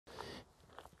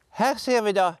Her ser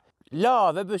vi da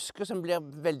lave busker som blir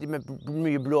veldig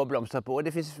mye blå blomster på. Og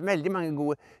det finnes veldig mange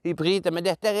gode hybrider, men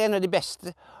dette er en av de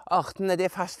beste artene, det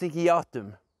er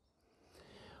fastigiatum.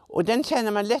 Og den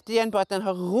kjenner man lett igjen på at den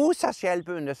har rosa skjell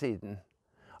på undersiden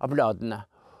av bladene.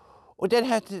 Og det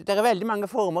er veldig mange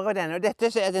former av den, og dette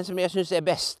er den som jeg synes er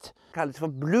best. Den kalles for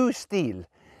blue steel.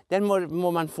 Den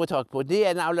må man få tak på. Det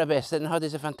er den aller beste. Den har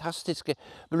disse fantastiske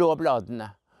blå bladene.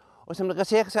 Og som dere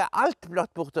ser, så er alt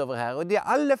blått bortover her. Og de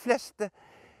aller fleste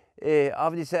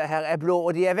av disse her er blå,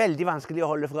 og de er veldig vanskelig å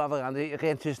holde fra hverandre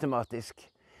rent systematisk.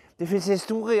 Det finnes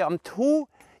historier om 2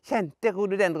 kjente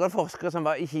rhododendronforskere som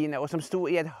var i Kina, og som sto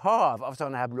i et hav av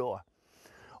sånne her blå.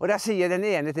 Og da sier den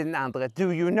ene til den andre,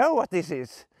 "Do you know what this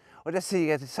is?" Og da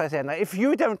sier jeg senere, "If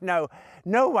you don't know,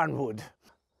 no one would."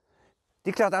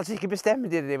 De klarte altså ikke bestemme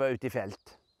det da de var ute i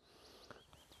felt.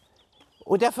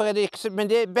 Og derfor er det ikke, men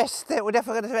det beste, og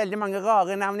derfor er det så veldig mange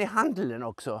rare navn i handelen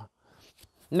også.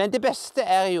 Men det beste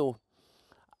er jo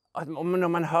at når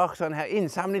man har sånne her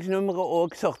innsamlingsnumre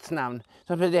og sortsnavn,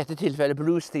 som i dette tilfellet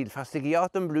blue steel,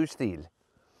 fastigiatum blue steel.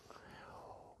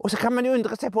 Og så kan man jo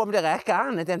undre seg på om det er ikke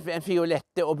annet enn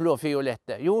fiolette og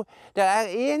blåfiolette. Jo, det er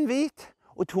 1 hvit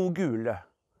og 2 gule.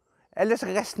 Ellers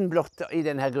er resten blått i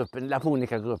denne gruppen,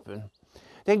 lapponica-gruppen.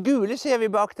 Den gule ser vi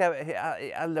bak der,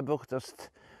 aller bortest.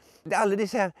 Alle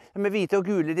disse her med hvite og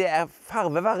gule, det er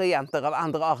farvevarianter av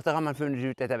andre arter har man funnet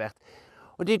ut etter hvert.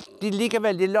 Og de ligger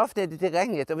veldig lavt nede i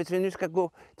terrenget, og hvis vi nå skal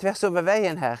gå tvers over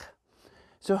veien her,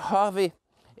 så har vi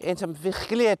en som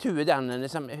virkelig er tuedannende,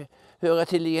 som hører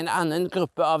til i en annen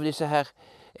gruppe av disse her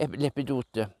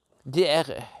lepidote. Det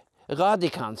er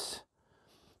radicans,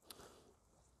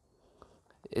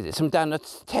 som danner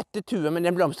tette tuer, men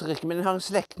den blomstrer ikke. Men den har en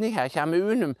slektning her,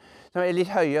 Chameunum, som er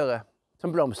litt høyere,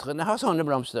 som blomstrer. Den har sånne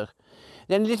blomster.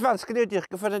 Den er litt vanskelig å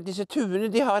dyrke, for disse tuene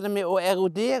de har det med å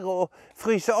erodere og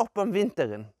fryse opp om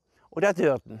vinteren. Og da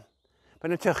dør den, for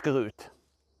den tørker ut.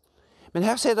 Men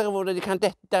her ser dere hvordan de kan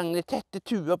danne tette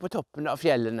tuer på toppene av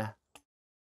fjellene.